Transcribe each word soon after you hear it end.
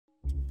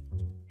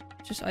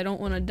Just, I don't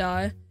want to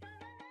die.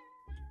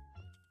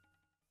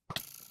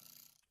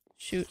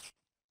 Shoot.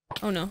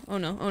 Oh no, oh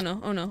no, oh no,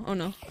 oh no, oh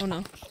no, oh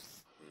no.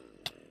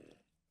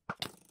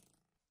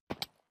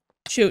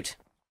 Shoot.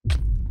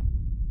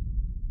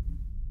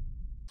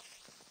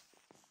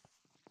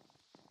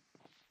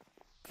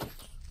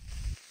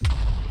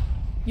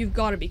 You've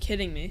got to be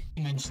kidding me.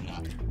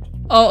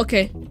 Oh,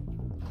 okay.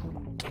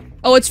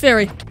 Oh, it's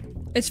Fairy.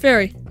 It's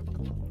Fairy.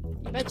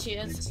 I bet she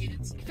is.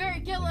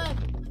 Fairy, kill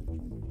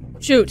him!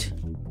 Shoot.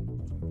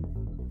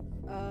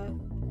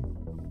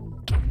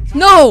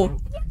 No!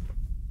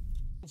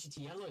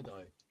 Yellow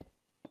though.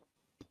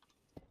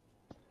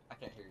 I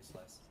can't hear you,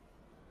 Celeste.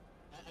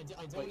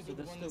 I don't think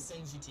the one that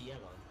sends you to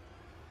yellow.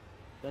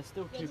 There's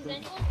still two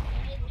people.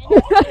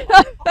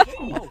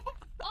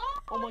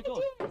 Oh my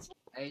god.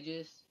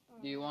 Aegis,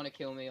 do you want to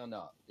kill me or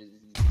not?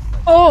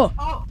 Oh!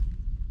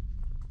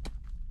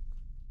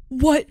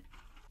 What?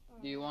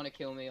 Do you want to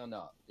kill me or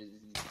not?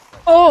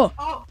 Oh!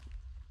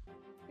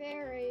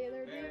 Fairy,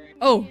 they're doing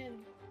Oh.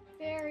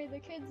 Fairy, the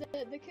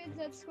kids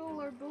at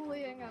school are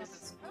bullying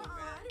us.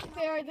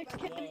 Fairy, the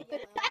kids.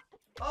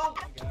 Oh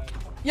my god.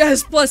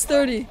 Yes, plus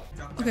 30.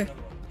 Okay.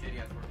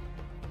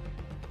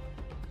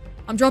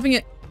 I'm dropping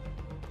it.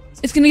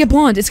 It's gonna get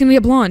blonde. It's gonna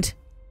get blonde.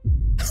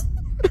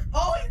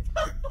 Oh,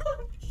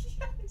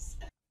 yes.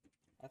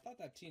 I thought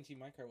that TNT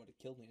minecart would have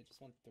killed me. It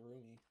just went through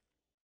me.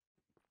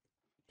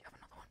 You have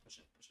another one. Push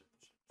it.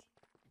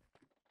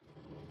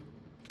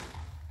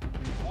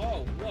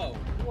 Oh, whoa.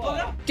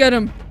 Whoa. Oh, get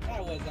him.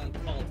 That was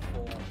uncalled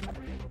for.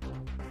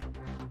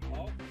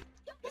 Oh.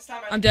 This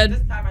time I'm dead.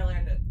 This time I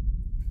landed.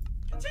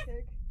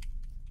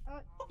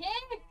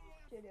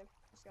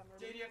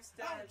 JDF's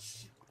dead.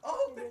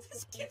 Oh,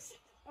 this kid's.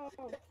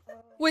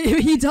 Wait,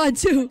 he died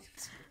too.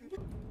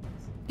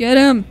 Get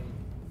him.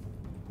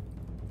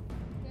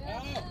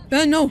 Oh.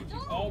 Ben, no.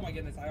 Oh my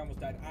goodness, I almost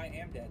died. I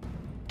am dead.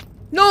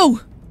 No.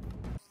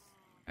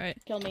 Alright.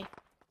 Kill me.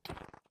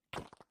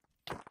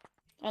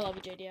 I love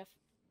you, JDF.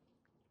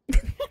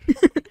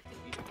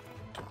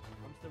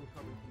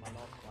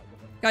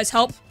 Guys,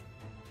 help.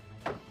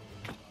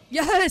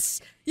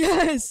 Yes.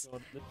 Yes.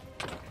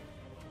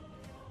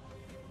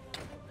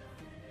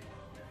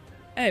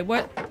 Hey,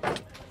 what?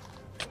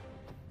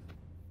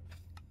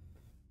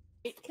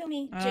 Kill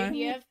me,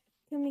 JDF.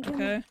 Kill me, kill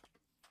me. Okay.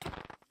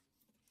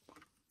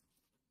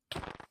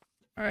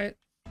 Alright.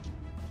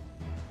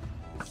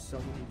 There's so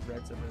many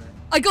reds over there.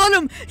 I got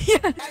him!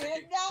 Yeah!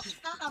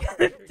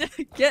 No,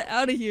 Get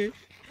out of here.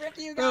 frick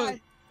you Bro. guys.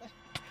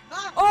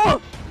 Ah.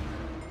 Oh!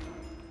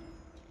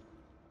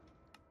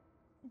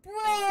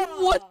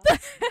 Bro, what the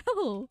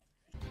hell?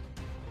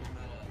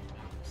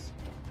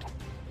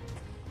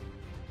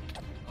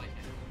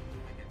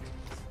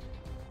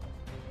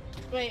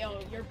 Wait, oh,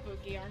 you're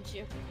Boogie, aren't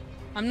you?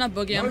 I'm not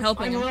Boogie, I'm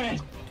helping him. red.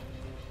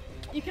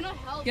 You cannot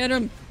help. Get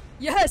him.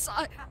 Yes!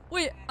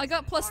 Wait, I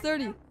got plus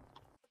 30.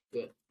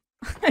 Good.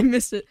 I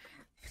missed it.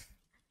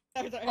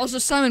 Also,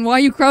 Simon, why are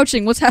you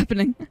crouching? What's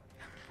happening?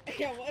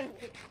 Yeah,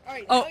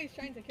 alright, Oh. now he's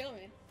trying to kill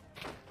me.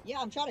 Yeah,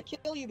 I'm trying to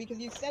kill you because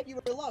you said you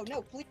were low.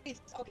 No,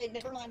 please. Okay,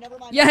 never mind, never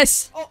mind.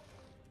 Yes! Oh.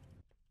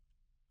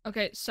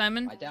 Okay,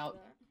 Simon, I doubt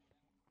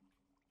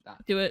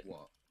that. do it.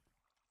 What?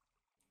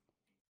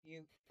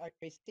 You are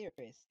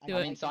serious? Do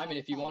I it. mean, Simon,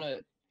 if you want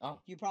to. Oh.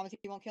 You promise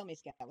you won't kill me,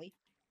 Skelly?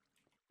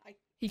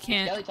 He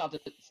can't. Skelly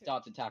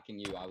starts attacking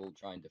you, I will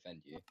try and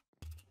defend you.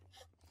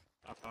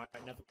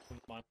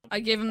 I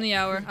gave him the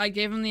hour. I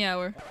gave him the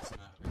hour.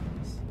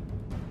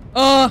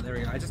 Oh! There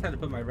we go. I just had to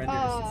put my render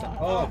distance up.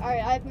 Oh!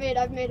 Alright, I've made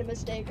a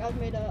mistake. I've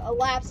made a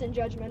lapse in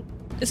judgment.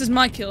 This is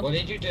my kill. What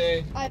did you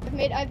do? I've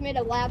made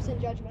a lapse in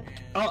judgment.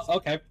 Oh,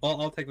 okay. Well,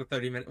 I'll take the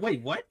 30 minutes.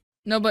 Wait, what?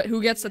 No, but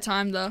who gets the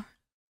time, though?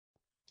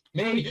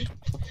 Me!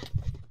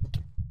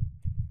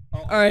 Oh.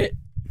 Alright.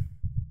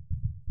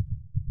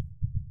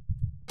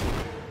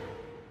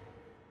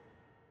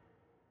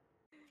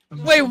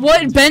 Wait,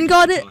 what? Ben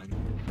got it?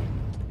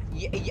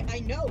 Yeah, I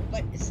know,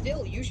 but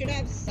still, you should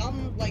have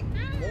some, like,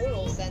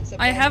 moral sense of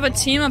I have a going on.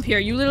 team up here.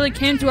 You literally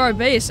came to our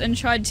base and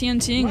tried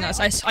TNTing us.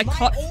 I My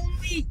caught.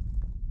 only...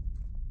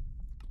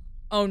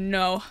 Oh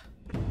no.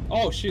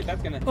 Oh, shoot,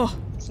 that's gonna... Oh.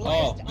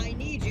 Celeste, I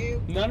need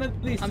you. None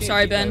of these I'm TNTs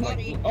sorry, are Ben.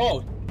 like-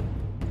 oh.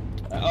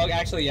 Oh,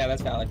 actually, yeah,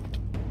 that's valid.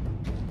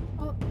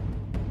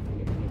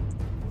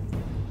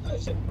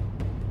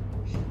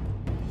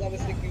 That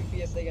was the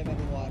goofiest thing I've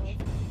ever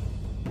watched.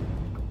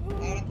 I'm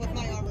gonna put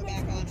my armor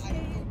back on. I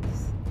don't know.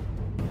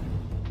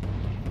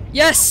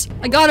 Yes!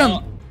 I got him!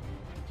 Oh.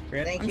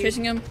 Thank I'm you.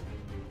 chasing him.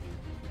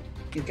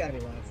 You've got to be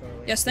loud for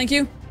a Yes, thank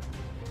you.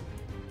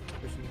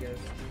 Pushing you guys.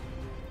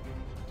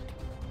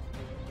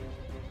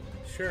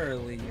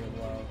 Surely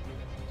you're low.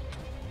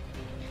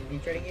 I'm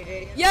trading you,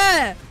 JD.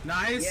 Yeah!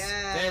 Nice!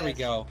 Yes. There we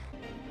go.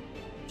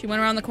 She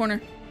went around the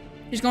corner.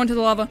 She's going to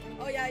the lava.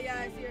 Oh yeah, I see her,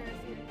 I see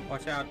her.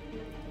 Watch out.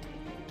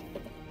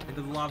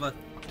 Into the lava.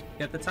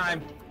 Get the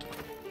time.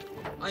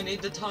 I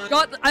need the time.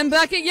 I'm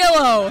back at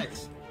yellow!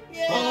 Nice.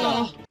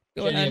 Oh,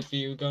 Go ahead. JDF,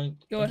 you going?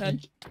 Go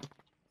ahead.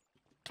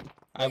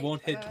 I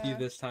won't hit you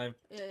this time.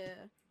 Yeah.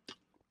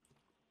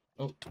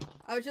 Oh.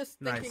 I was just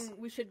Nice. thinking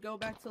we should go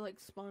back to like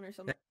spawn or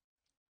something.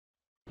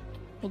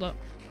 Hold up.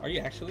 Are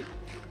you actually?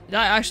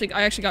 I actually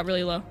got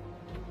really low.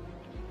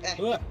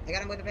 Look, I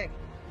got him with a pick.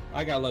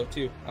 I got low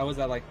too. I was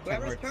at like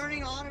 10 Whoever's hearts.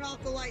 turning on and off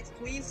the lights,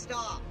 please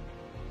stop.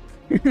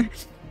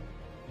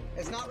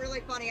 It's not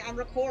really funny. I'm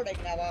recording,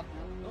 Noah.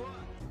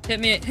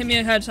 Hit me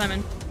ahead,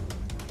 Simon.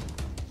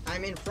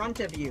 I'm in front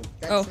of you.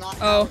 That's Oh, not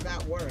oh. how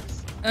that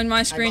works. On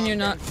my screen, I you're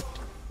not. bombed him.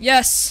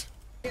 Yes.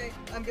 Okay,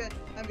 I'm good.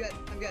 I'm good.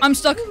 I'm good. I'm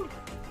stuck. Woo.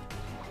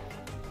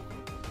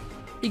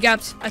 He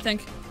gapped, I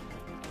think.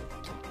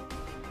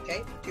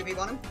 Okay,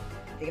 2v1 him.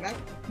 Take him out.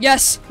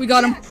 Yes, we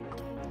got him. Yes.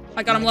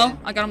 I got him low.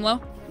 I got him low.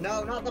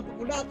 No, not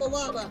the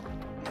lava.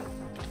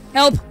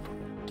 Help.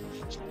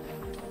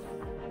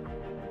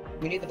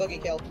 We need the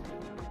boogie kill.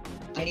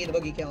 I need the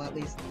boogie kill at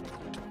least.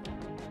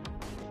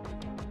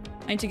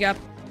 I need to gap.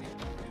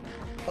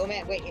 Oh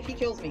man, wait, if he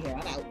kills me here,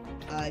 I'm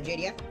out.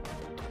 JDF?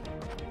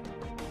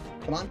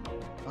 Come on.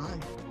 Come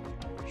on.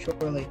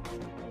 Surely.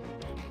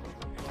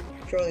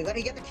 Surely, let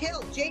me get the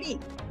kill! JD!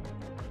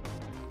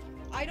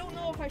 I don't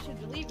know if I should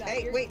believe that.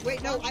 Hey, You're-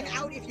 wait, no, I'm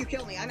out if you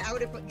kill me. I'm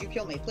out if you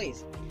kill me,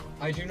 please.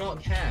 I do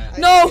not care.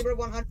 No! Saber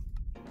 100.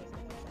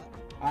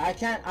 I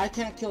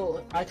can't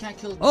kill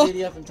Oh.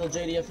 JDF until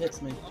JDF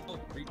hits me. Oh,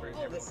 Reaper.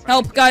 Oh, this-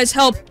 Help, guys,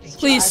 help,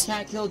 please. I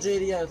can't kill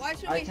JDF. Why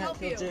should I we can't help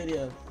kill you?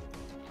 JDF.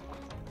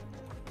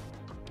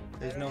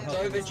 There's no It's help.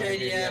 over, in this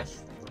JDF.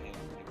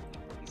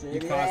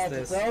 JDF, caused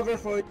it's this. over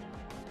for you.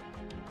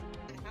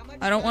 How much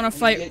I don't want to time-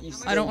 fight. You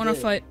I don't want to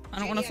still fight. I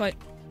don't want to fight.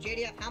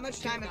 JDF, how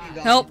much time have you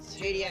got? Help.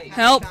 JDF, how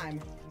Help. much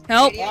time?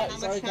 Help. JDF, how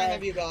Sorry, much time guy.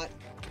 have you got?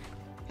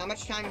 How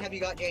much time have you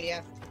got,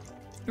 JDF?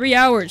 3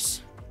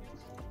 hours.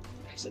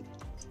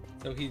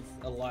 So he's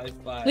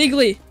alive by.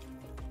 Legally.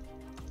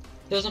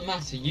 Doesn't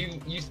matter.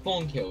 You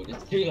spawn killed.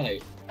 It's too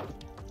late.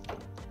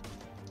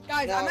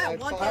 Guys, No, I'm at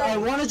it's 130. I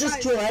want to just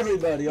Guys, kill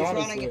everybody, He's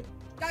honestly. running it.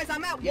 Guys,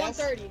 I'm at Yes.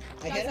 130.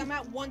 I hit Guys, him. I'm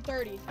at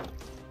 130.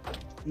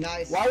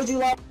 Nice. Why would you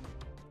lie?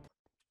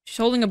 She's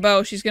holding a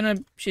bow. She's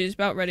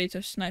about ready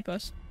to snipe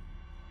us.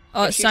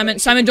 Is she Simon, go-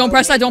 Simon, don't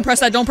press that. Don't press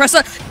that. Don't press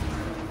that.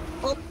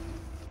 Oh.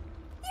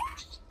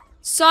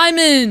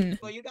 Simon.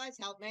 Will you guys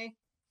help me?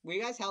 Will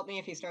you guys help me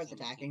if he starts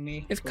attacking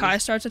me? If please? Kai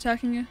starts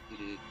attacking you.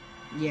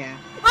 Yeah.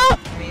 Oh!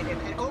 I mean,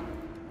 oh.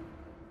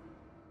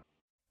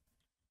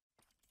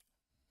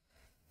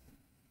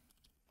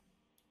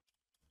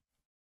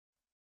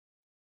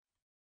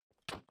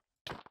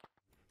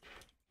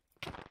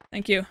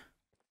 Thank you.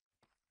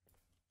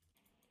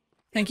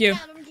 Thank you.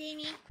 Got him,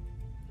 Jamie.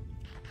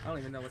 I don't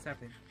even know what's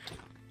happening.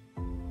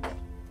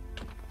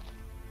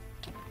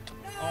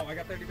 Oh, I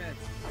got 30 minutes.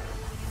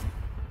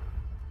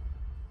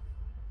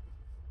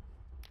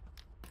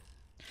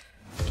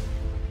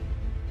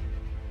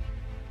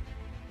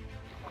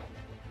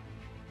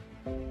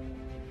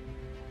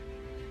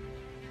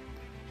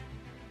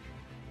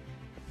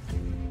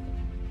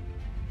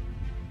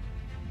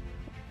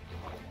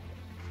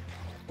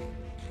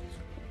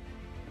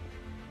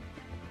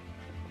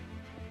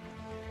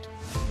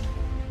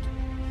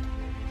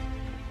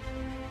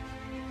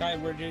 Kai,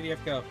 where'd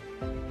JDF go?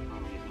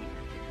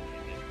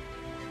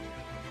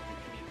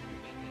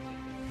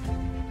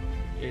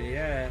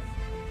 JDF.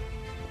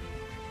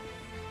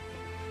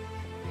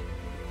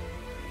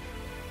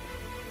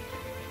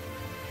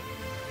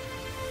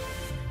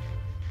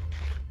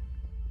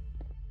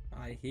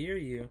 I hear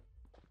you.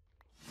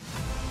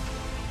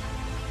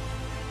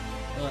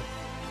 Look.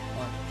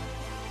 Look.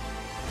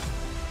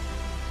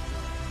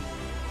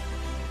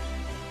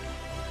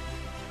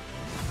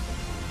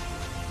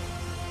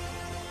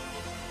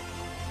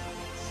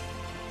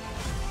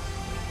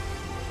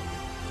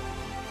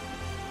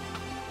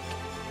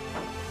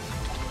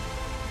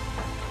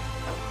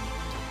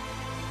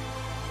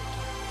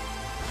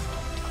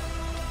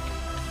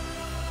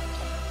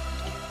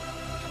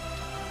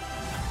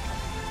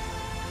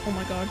 Oh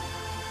my god.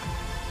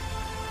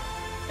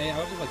 Hey, I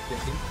was just like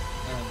thinking.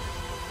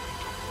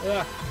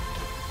 Ugh.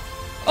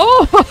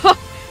 Oh!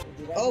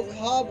 Oh,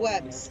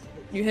 cobwebs.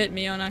 You hit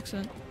me on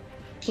accident.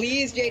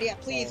 Please, JDF,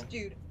 please,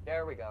 dude.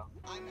 There we go.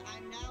 I'm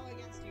now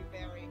against you,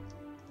 Barry.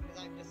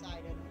 Because I've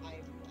decided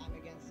I'm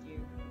against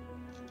you.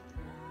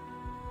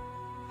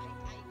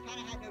 I kind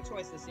of had no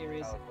choice this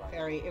series,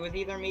 Barry. It was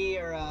either me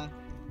or,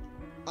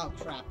 oh,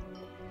 crap.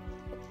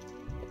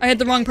 I hit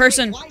the wrong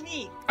person. Why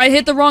me? I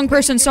hit the wrong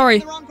person. Sorry.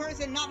 The wrong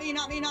person. Not me,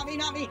 not me, not me,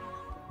 not me.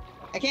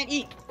 I can't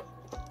eat.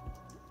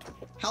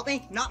 Help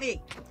me, not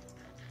me.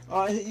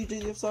 Oh, I hit you,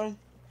 JDF, sorry.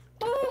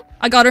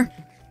 I got her.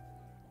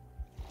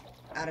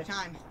 Out of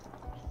time.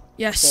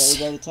 Yes.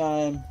 Sorry, by the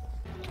time.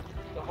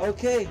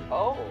 Okay.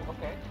 Oh,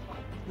 okay.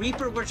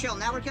 Reaper, we're chill.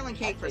 Now we're killing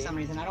Cake for some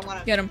reason. I don't want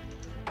to. Get him.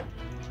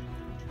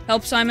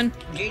 Help, Simon.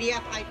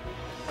 JDF,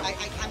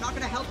 I'm not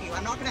gonna help you.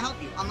 I'm not gonna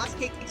help you unless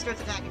Cake starts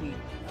attacking me.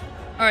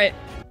 Alright.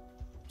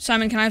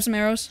 Simon, can I have some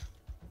arrows?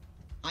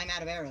 I'm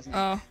out of arrows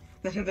now.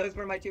 Oh. Those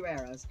were my 2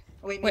 arrows.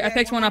 Oh, wait, Wait, maybe I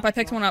picked one up. I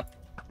picked one up.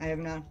 I have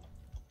none.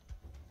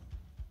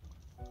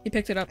 He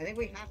picked it up. I think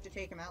we have to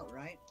take him out,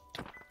 right?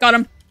 Got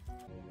him.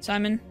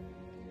 Simon,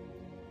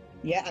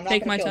 Yeah, I'm not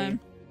take gonna my kill time.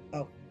 You.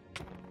 Oh.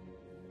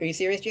 Are you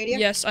serious, JDF?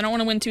 Yes, I don't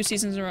want to win 2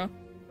 seasons in a row.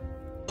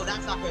 Oh,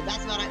 that's not good.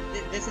 That's not.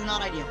 This is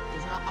not ideal.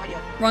 This is not ideal.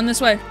 Run this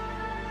way.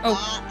 Oh.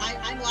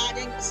 I'm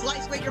lagging.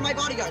 Slice, wait, you're my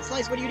bodyguard.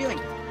 Slice, what are you doing?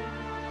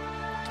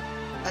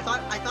 I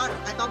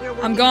thought we were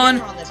working I'm gone.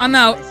 together on this I'm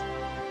one, out. Slice.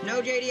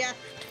 No, JDF.